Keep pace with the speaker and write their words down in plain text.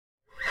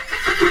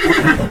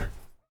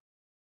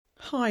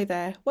Hi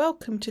there,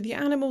 welcome to the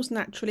Animals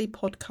Naturally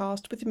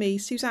podcast with me,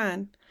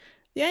 Suzanne.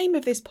 The aim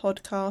of this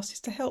podcast is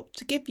to help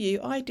to give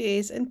you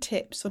ideas and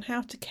tips on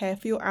how to care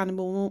for your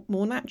animal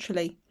more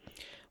naturally.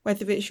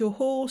 Whether it's your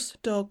horse,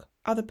 dog,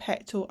 other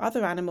pet or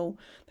other animal,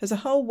 there's a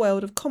whole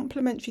world of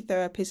complementary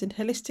therapies and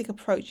holistic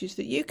approaches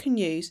that you can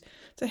use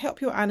to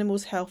help your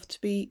animal's health to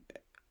be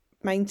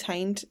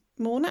maintained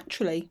more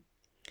naturally.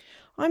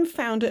 I'm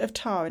founder of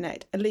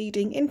Taranet, a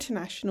leading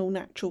international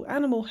natural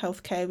animal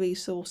healthcare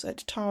resource at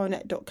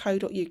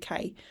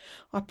taranet.co.uk.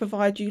 I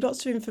provide you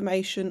lots of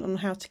information on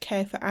how to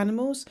care for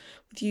animals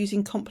with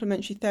using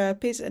complementary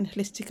therapies and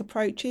holistic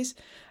approaches,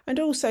 and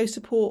also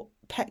support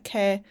pet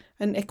care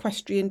and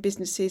equestrian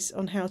businesses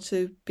on how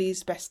to be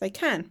as best they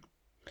can.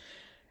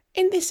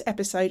 In this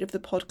episode of the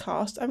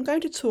podcast, I'm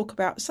going to talk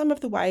about some of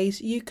the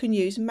ways you can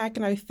use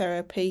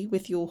magnotherapy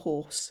with your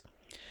horse.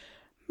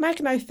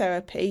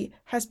 Magnotherapy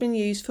has been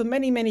used for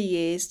many, many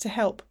years to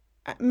help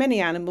many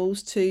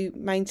animals to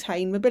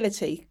maintain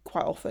mobility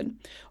quite often.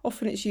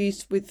 Often it's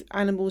used with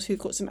animals who've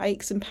got some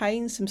aches and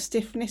pains, some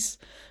stiffness,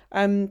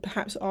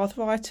 perhaps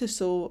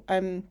arthritis or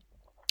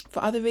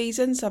for other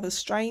reasons, other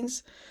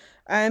strains.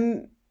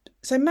 So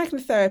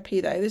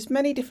magnotherapy though, there's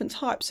many different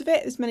types of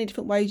it, there's many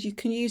different ways you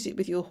can use it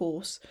with your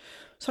horse.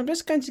 So I'm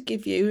just going to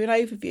give you an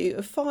overview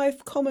of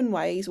 5 common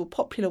ways or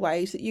popular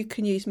ways that you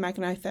can use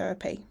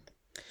magnotherapy.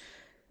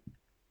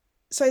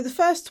 So the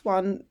first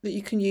one that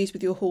you can use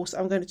with your horse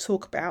I'm going to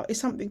talk about is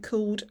something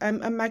called a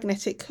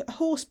magnetic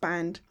horse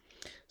band.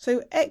 So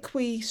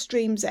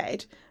Equistream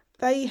Z,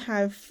 they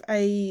have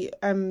a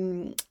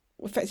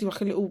effectively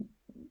like a little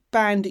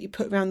band that you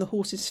put around the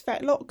horse's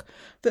fetlock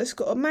that's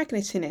got a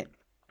magnet in it,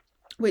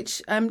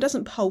 which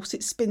doesn't pulse,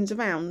 it spins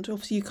around.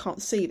 Obviously you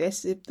can't see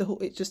this, it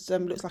just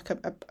looks like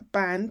a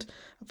band,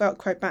 a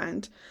Velcro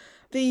band.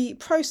 The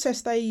process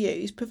they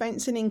use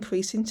prevents an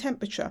increase in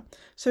temperature,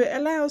 so it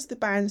allows the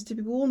bands to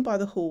be worn by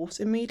the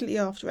horse immediately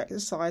after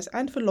exercise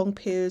and for long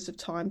periods of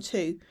time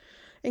too,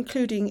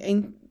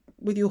 including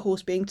with your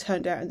horse being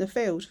turned out in the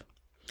field.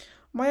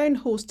 My own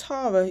horse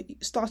Tara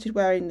started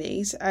wearing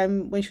these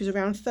when she was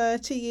around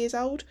 30 years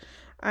old,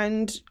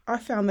 and I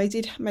found they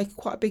did make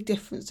quite a big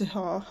difference to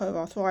her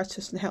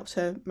arthritis and helped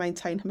her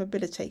maintain her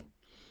mobility.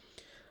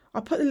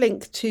 I'll put the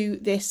link to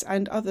this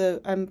and other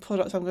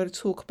products I'm going to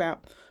talk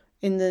about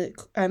in the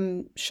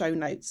show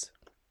notes.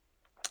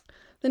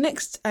 The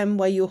next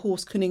way your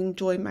horse can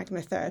enjoy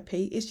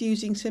magnotherapy is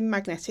using some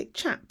magnetic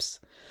chaps.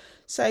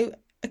 So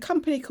a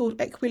company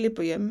called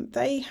Equilibrium,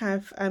 they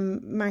have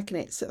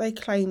magnets that they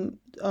claim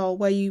are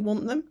where you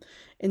want them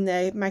in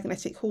their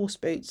magnetic horse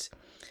boots.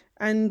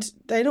 And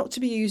they're not to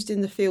be used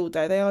in the field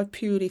though, they are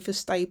purely for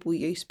stable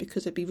use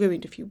because they'd be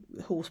ruined if your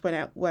horse went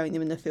out wearing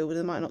them in the field and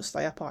they might not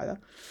stay up either.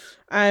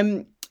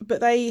 But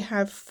they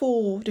have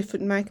 4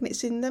 different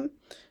magnets in them.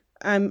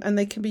 And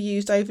they can be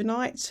used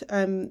overnight.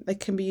 They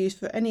can be used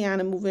for any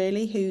animal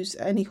really,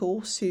 any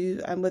horse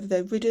who, whether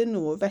they're ridden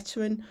or a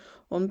veteran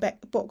on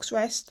box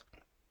rest.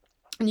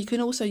 And you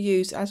can also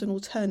use as an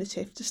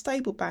alternative to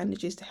stable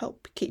bandages to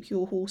help keep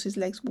your horse's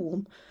legs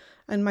warm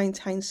and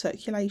maintain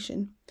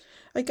circulation.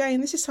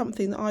 Again, this is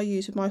something that I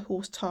use with my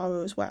horse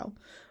Tara as well,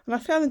 and I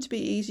found them to be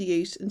easy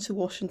use and to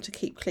wash and to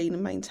keep clean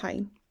and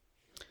maintain.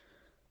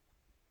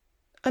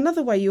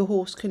 Another way your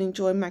horse can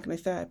enjoy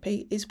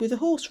magnotherapy is with a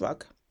horse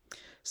rug.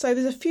 So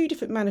there's a few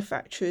different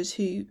manufacturers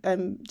who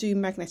do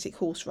magnetic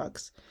horse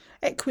rugs.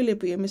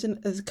 Equilibrium is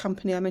a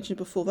company I mentioned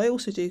before. They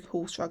also do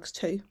horse rugs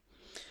too.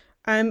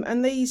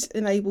 And these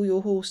enable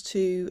your horse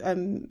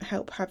to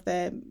help have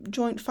their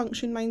joint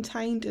function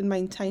maintained and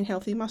maintain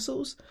healthy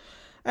muscles.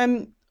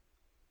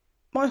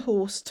 My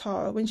horse,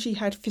 Tara, when she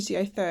had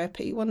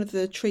physiotherapy, one of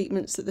the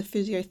treatments that the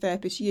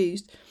physiotherapist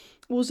used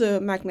was a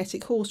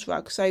magnetic horse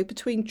rug. So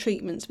between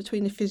treatments,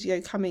 between the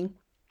physio coming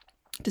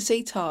to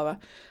see Tara,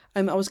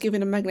 I was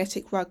given a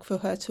magnetic rug for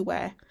her to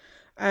wear,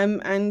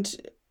 and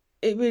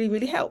it really,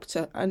 really helped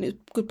her, and it's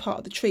a good part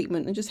of the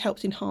treatment and just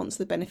helped enhance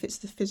the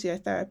benefits of the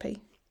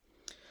physiotherapy.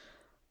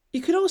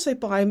 You can also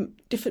buy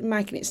different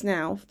magnets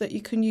now that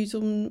you can use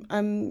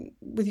on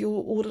with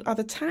your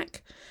other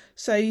tack.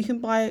 So you can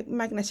buy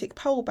magnetic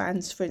pole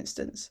bands, for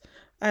instance,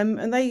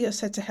 and they are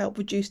said to help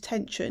reduce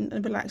tension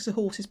and relax the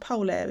horse's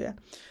pole area.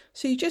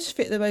 So you just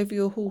fit them over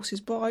your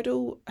horse's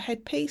bridle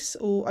headpiece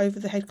or over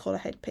the head collar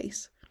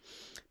headpiece.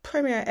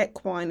 Premier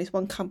Equine is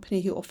one company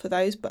who offer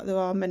those, but there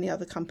are many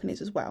other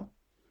companies as well.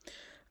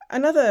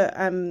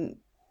 Another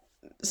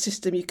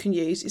system you can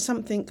use is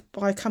something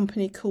by a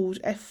company called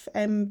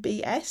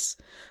FMBS,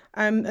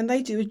 and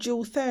they do a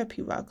dual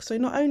therapy rug. So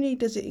not only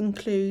does it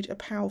include a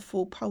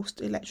powerful pulsed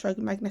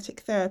electromagnetic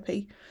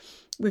therapy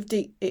with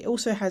it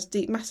also has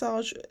deep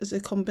massage as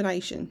a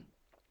combination.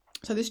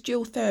 So this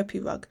dual therapy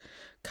rug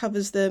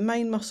covers the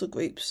main muscle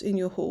groups in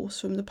your horse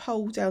from the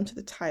pole down to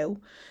the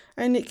tail,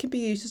 and it can be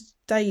used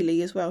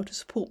daily as well to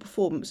support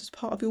performance as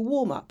part of your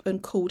warm-up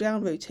and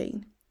cool-down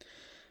routine.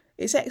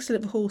 It's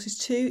excellent for horses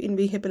too in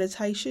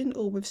rehabilitation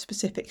or with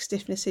specific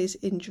stiffnesses,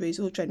 injuries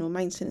or general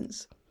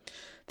maintenance.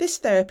 This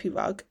therapy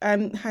rug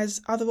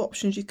has other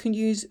options you can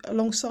use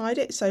alongside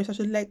it, so such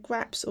as leg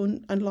wraps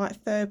and light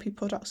therapy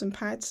products and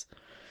pads.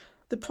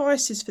 The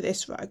prices for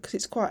this rug, because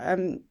it's quite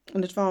an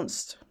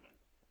advanced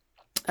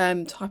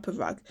type of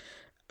rug,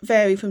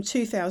 vary from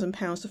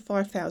 £2,000 to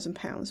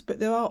 £5,000, but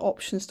there are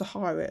options to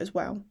hire it as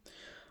well.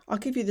 I'll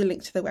give you the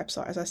link to their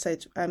website, as I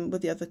said,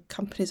 with the other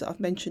companies that I've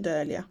mentioned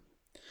earlier.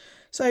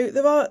 So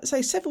there are,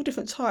 several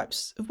different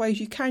types of ways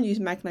you can use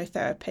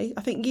magnotherapy.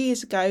 I think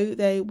years ago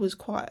there was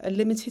quite a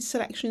limited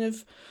selection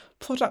of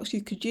products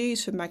you could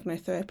use for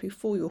magnotherapy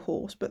for your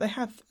horse, but they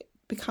have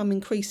become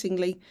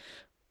increasingly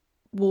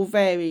more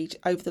varied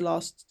over the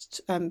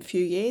last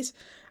few years.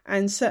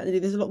 And certainly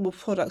there's a lot more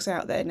products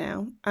out there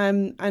now,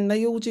 and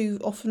they all do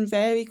often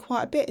vary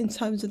quite a bit in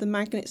terms of the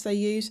magnets they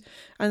use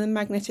and the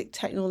magnetic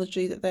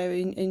technology that they're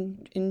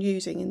in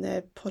using in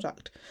their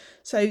product.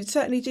 So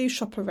certainly do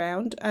shop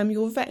around.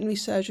 Your veterinary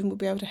surgeon will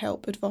be able to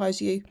help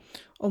advise you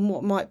on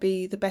what might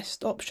be the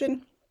best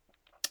option,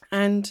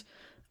 and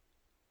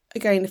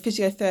again, the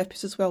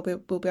physiotherapist as well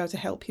will be able to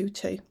help you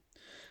too.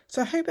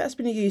 So I hope that's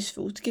been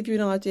useful to give you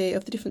an idea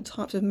of the different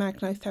types of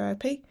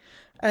magnotherapy.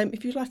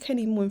 If you'd like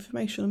any more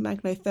information on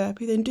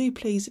magnotherapy, then do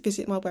please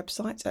visit my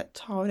website at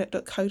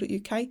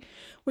taranet.co.uk,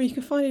 where you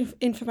can find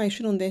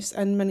information on this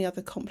and many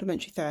other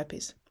complementary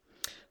therapies.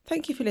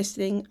 Thank you for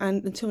listening,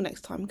 and until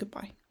next time,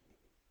 goodbye.